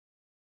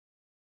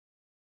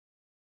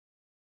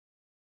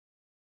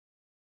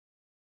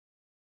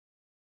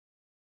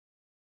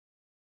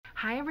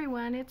Hi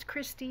everyone, it's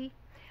Kristi.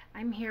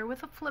 I'm here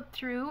with a flip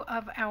through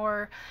of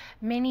our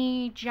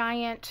mini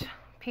giant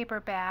paper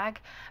bag.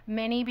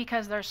 Mini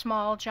because they're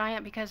small,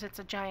 giant because it's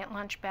a giant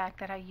lunch bag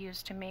that I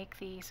use to make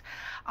these.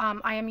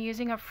 I am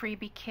using a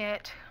freebie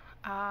kit.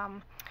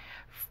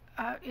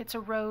 It's a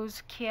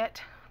rose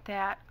kit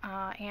that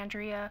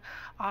Andrea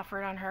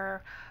offered on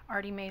her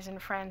Artymaze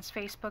and Friends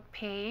Facebook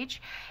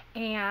page,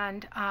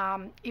 and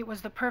it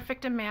was the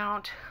perfect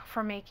amount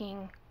for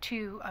making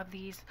 2 of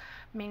these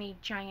mini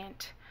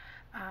giant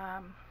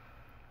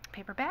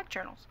paper bag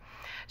journals.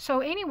 So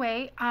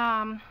anyway,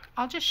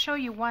 I'll just show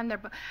you one.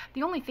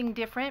 The only thing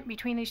different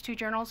between these 2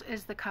 journals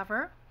is the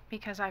cover,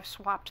 because I've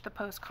swapped the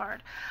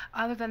postcard.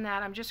 Other than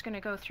that, I'm just going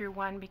to go through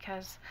one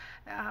because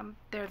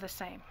they're the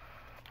same.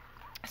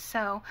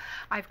 So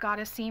I've got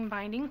a seam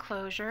binding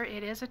closure.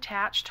 It is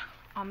attached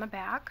on the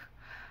back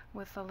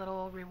with a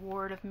little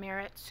reward of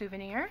merit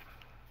souvenir.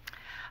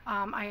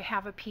 I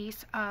have a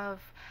piece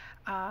of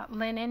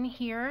linen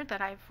here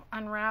that I've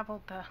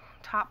unraveled the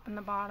top and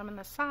the bottom and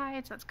the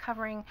sides. That's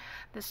covering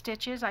the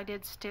stitches. I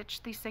did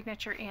stitch the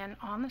signature in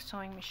on the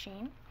sewing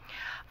machine.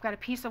 I've got a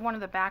piece of one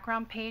of the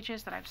background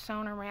pages that I've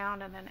sewn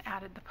around and then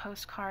added the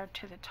postcard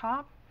to the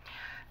top.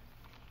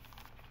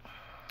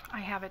 I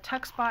have a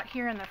tuck spot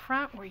here in the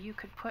front where you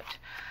could put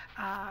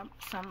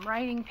some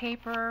writing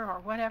paper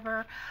or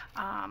whatever.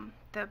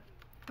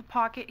 The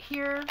pocket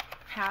here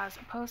has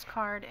a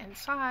postcard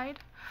inside.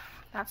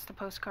 That's the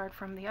postcard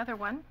from the other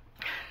one.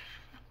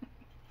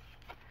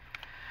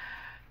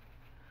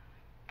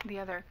 The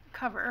other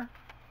cover.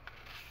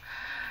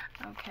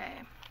 Okay,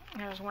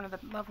 there's one of the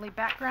lovely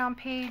background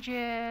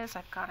pages.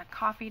 I've got a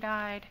coffee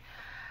dyed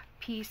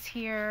piece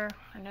here,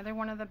 another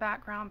one of the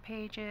background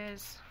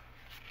pages.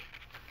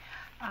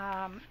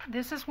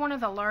 This is one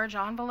of the large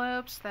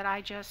envelopes that I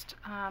just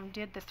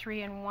did the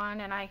 3-in-1,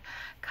 and I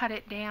cut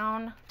it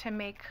down to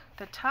make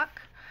the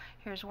tuck.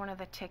 Here's one of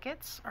the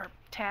tickets or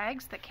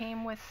tags that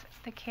came with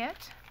the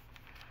kit.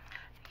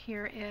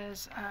 Here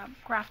is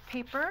graph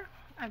paper.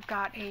 I've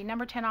got a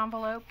number 10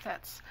 envelope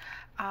that's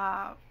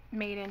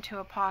made into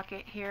a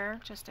pocket here.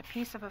 Just a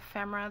piece of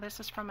ephemera.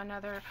 This is from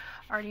another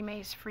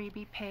Artymaze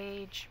freebie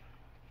page.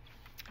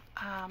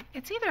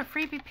 It's either a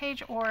freebie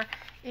page or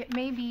it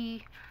may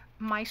be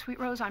My Sweet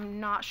Rose. I'm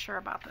not sure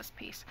about this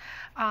piece.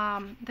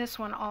 This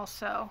one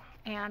also,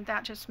 and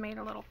that just made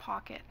a little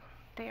pocket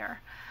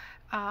there.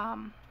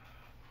 I've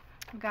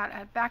got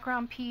a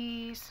background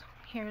piece.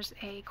 Here's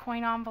a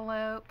coin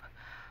envelope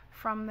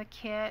from the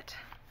kit.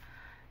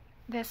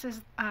 This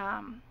is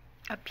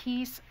a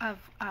piece of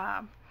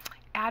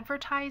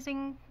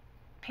advertising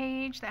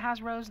page that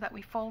has rows that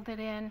we folded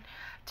in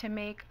to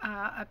make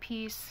a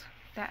piece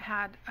that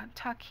had a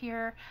tuck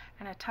here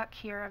and a tuck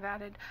here. I've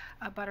added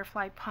a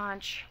butterfly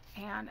punch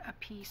and a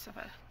piece of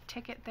a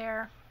ticket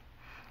there.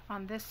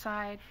 On this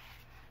side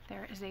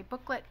there is a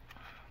booklet,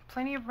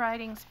 plenty of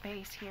writing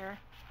space here.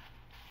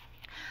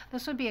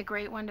 This would be a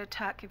great one to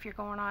tuck if you're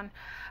going on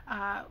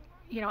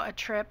a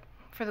trip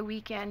for the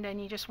weekend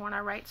and you just want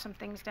to write some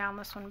things down.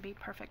 This one would be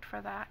perfect for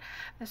that.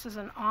 This is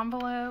an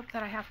envelope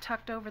that I have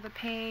tucked over the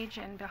page,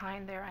 and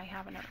behind there I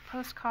have another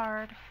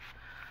postcard,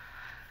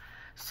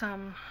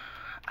 some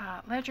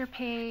ledger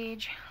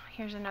page.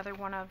 Here's another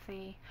one of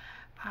the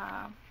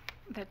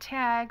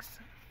tags.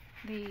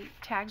 The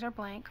tags are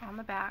blank on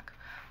the back.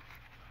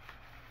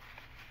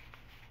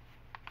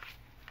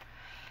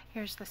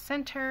 Here's the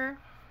center.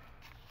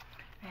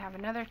 I have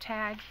another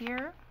tag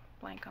here,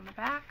 blank on the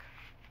back.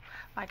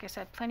 Like I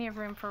said, plenty of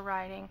room for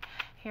writing.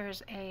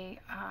 Here's a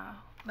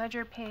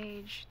ledger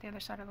page, the other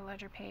side of the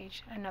ledger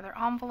page, another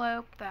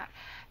envelope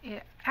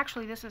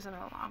actually this isn't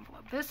an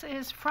envelope. This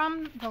is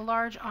from the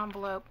large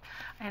envelope,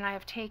 and I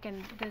have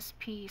taken this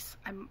piece.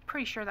 I'm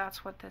pretty sure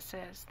that's what this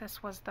is.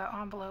 This was the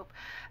envelope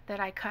that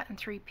I cut in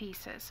 3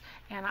 pieces,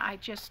 and I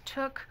just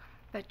took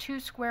the 2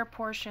 square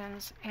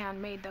portions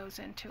and made those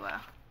into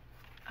a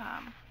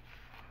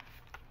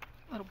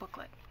little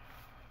booklet.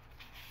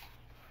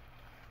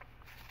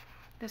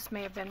 This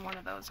may have been one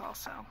of those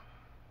also.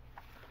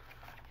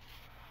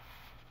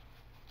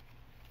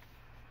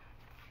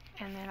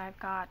 And then I've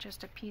got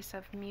just a piece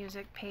of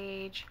music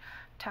page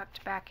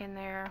tucked back in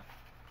there.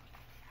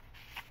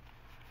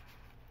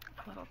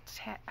 A little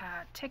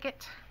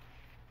ticket.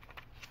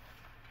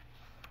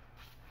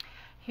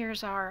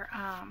 Here's our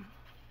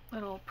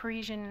little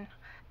Parisian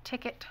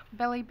ticket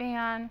belly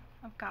band.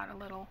 I've got a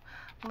little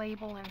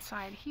label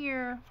inside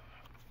here.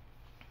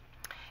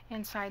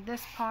 Inside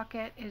this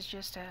pocket is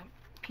just a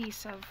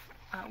piece of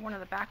one of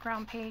the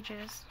background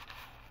pages.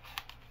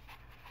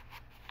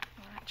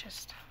 That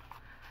just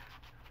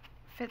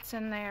fits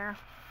in there.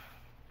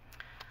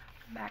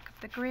 Back of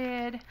the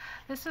grid.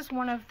 This is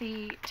one of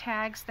the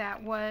tags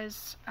that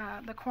was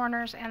the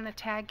corners and the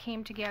tag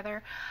came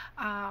together.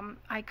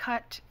 I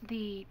cut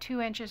the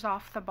 2 inches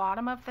off the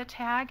bottom of the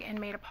tag and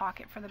made a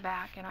pocket for the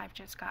back, and I've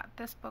just got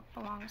This Book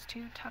Belongs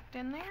To tucked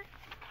in there.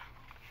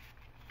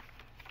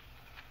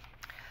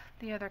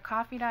 The other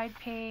coffee dyed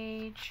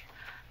page,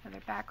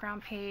 another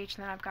background page,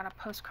 and then I've got a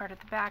postcard at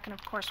the back, and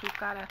of course we've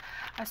got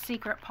a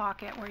secret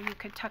pocket where you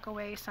could tuck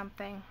away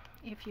something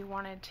if you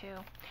wanted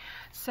to.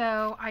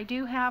 So I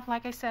do have,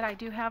 like I said, I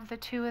do have the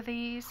 2 of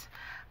these.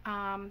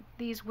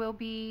 These will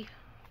be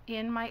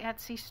in my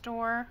Etsy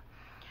store.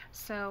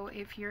 So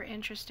if you're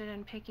interested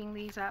in picking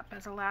these up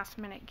as a last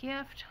minute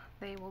gift,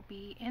 they will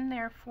be in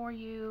there for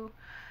you.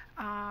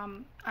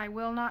 I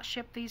will not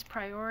ship these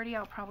priority.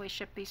 I'll probably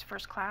ship these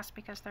first class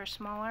because they're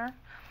smaller.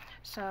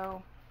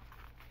 So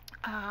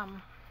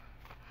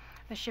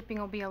the shipping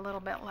will be a little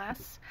bit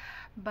less.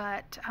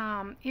 But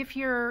if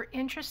you're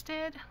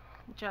interested,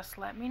 just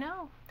let me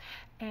know.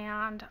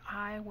 And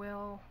I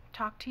will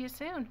talk to you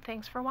soon.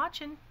 Thanks for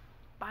watching.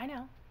 Bye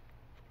now.